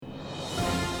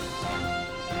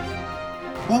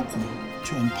Welcome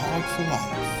to Empowered for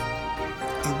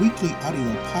Life, a weekly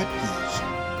audio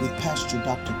podcast with Pastor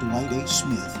Dr. Dwight A.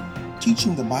 Smith,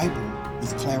 teaching the Bible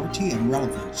with clarity and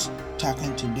relevance,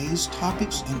 tackling today's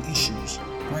topics and issues,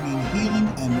 bringing healing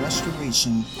and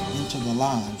restoration into the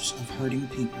lives of hurting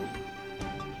people.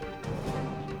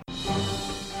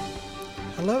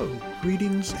 Hello,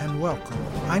 greetings and welcome.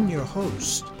 I'm your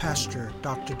host, Pastor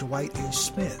Dr. Dwight A.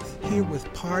 Smith, here with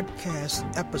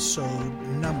podcast episode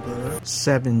number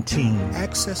 17,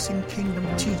 Accessing Kingdom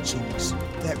Teachings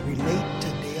that Relate to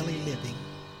Daily Living.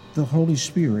 The Holy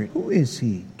Spirit, who is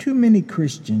He? To many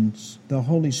Christians, the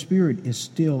Holy Spirit is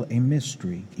still a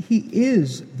mystery. He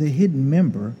is the hidden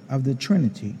member of the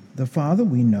Trinity. The Father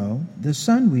we know, the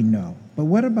Son we know. But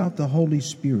what about the Holy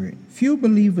Spirit? Few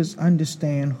believers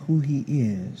understand who He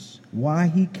is, why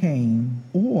He came,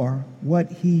 or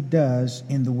what He does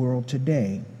in the world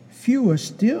today. Fewer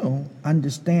still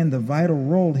understand the vital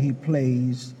role He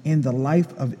plays in the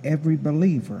life of every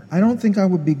believer. I don't think I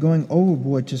would be going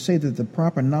overboard to say that the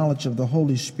proper knowledge of the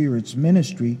Holy Spirit's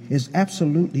ministry is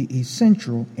absolutely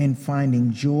essential in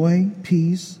finding joy,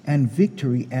 peace, and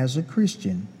victory as a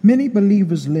Christian. Many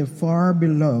believers live far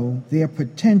below their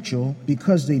potential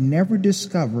because they never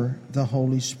discover the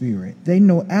Holy Spirit. They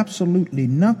know absolutely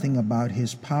nothing about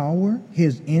His power,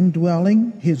 His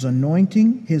indwelling, His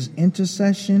anointing, His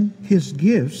intercession, His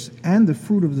gifts, and the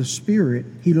fruit of the Spirit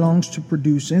He longs to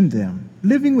produce in them.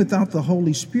 Living without the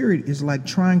Holy Spirit is like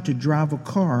trying to drive a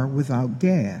car without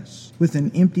gas. With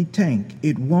an empty tank,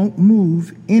 it won't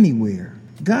move anywhere.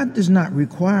 God does not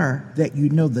require that you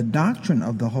know the doctrine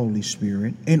of the Holy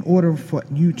Spirit in order for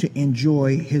you to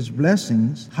enjoy His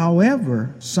blessings.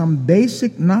 However, some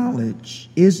basic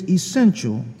knowledge is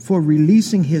essential for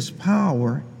releasing His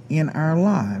power in our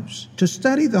lives. To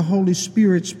study the Holy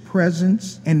Spirit's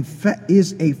presence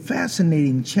is a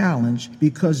fascinating challenge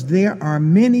because there are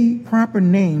many proper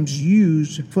names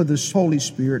used for the Holy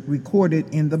Spirit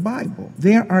recorded in the Bible.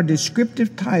 There are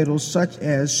descriptive titles such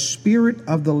as Spirit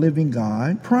of the Living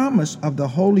God, Promise of the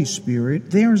Holy Spirit.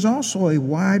 There is also a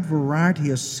wide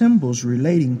variety of symbols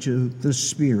relating to the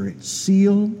Spirit: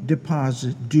 seal,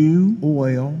 deposit, dew,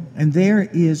 oil, and there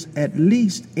is at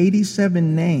least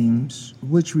 87 names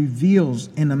which reveals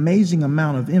an amazing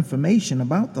amount of information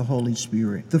about the Holy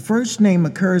Spirit. The first name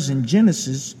occurs in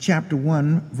Genesis chapter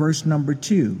 1, verse number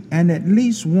 2, and at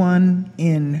least one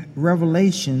in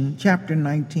Revelation chapter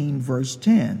 19, verse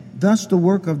 10. Thus, the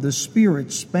work of the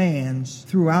Spirit spans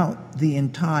throughout the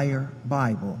entire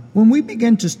Bible. When we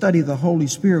begin to study the Holy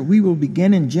Spirit, we will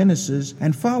begin in Genesis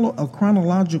and follow a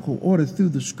chronological order through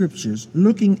the Scriptures,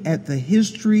 looking at the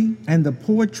history and the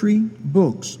poetry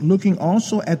books, looking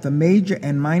also at the major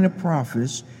and minor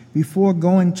prophets before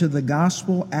going to the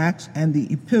Gospel, Acts, and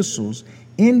the epistles,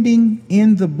 ending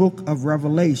in the book of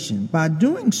Revelation. By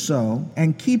doing so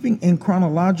and keeping in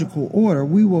chronological order,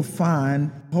 we will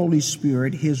find Holy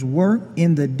Spirit, His work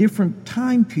in the different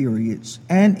time periods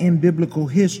and in biblical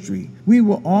history. We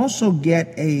will also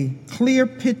get a clear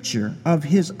picture of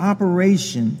His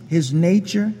operation, His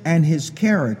nature, and His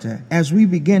character as we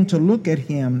begin to look at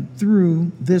Him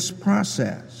through this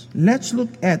process. Let's look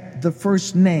at the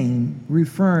first name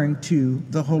referring to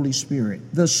the Holy Spirit,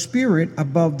 the Spirit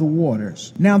above the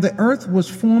waters. Now the earth was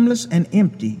formless and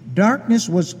empty. Darkness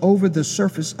was over the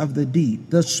surface of the deep.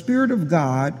 The Spirit of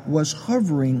God was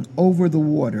hovering over the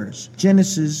waters.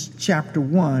 Genesis chapter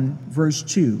 1, verse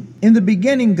 2. In the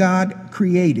beginning, God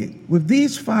created. With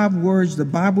these 5 words, the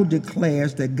Bible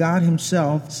declares that God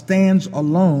Himself stands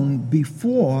alone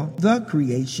before the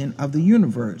creation of the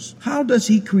universe. How does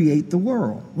He create the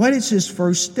world? What is His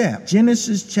first step?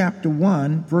 Genesis chapter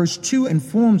 1, verse 2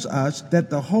 informs us that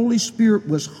the Holy Spirit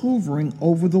was hovering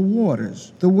over the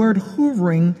waters. The word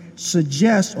hovering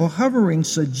hovering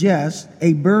suggests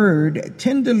a bird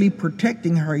tenderly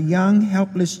protecting her young,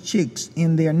 helpless chicks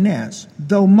in their nest.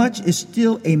 Though much is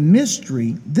still a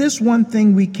mystery, this one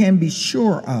thing we can be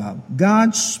sure of: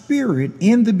 God's Spirit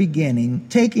in the beginning,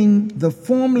 taking the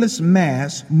formless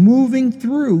mass, moving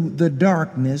through the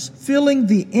darkness, filling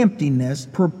the emptiness,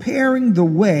 preparing the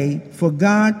way for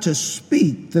God to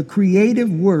speak the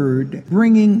creative word,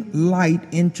 bringing light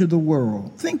into the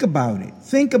world. Think about it.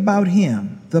 Think about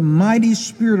Him, the mighty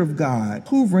Spirit of God,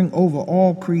 hovering over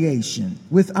all creation.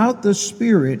 Without the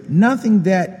Spirit, nothing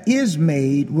that is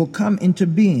made will come into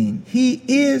being. He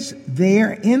is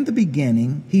there in the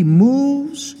beginning. He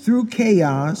moves through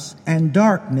chaos and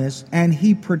darkness, and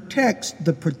He protects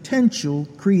the potential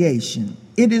creation.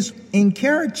 It is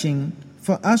encouraging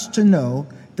for us to know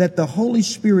that the Holy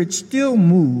Spirit still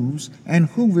moves and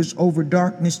hovers over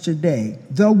darkness today.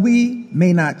 Though we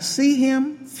may not see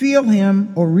Him, feel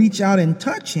him or reach out and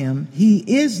touch him, he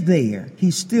is there. He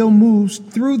still moves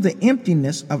through the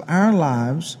emptiness of our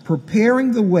lives,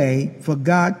 preparing the way for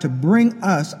God to bring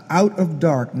us out of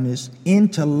darkness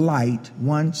into light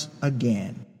once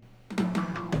again.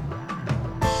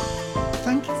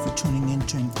 Thank you for tuning in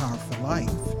to Empowered for Life.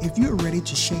 If you're ready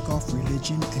to shake off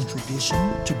religion and tradition,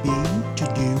 to be, to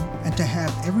do, and to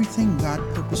have everything God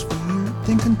purposed for you,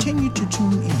 then continue to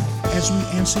tune in as we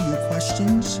answer your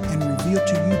questions and reveal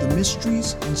to you the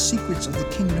mysteries and secrets of the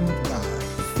kingdom of God.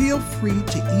 Feel free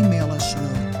to email us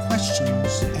your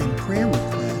questions and prayer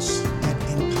requests at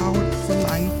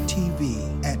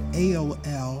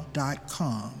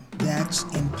empoweredforlifetv@aol.com. That's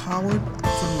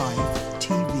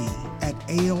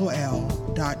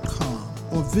empoweredforlifetv@aol.com.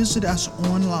 Or visit us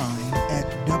online at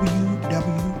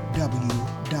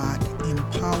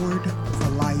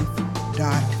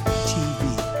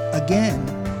www.empoweredforlife.tv. Again,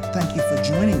 thank you for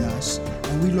joining us,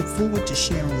 and we look forward to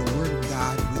sharing the Word of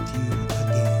God with you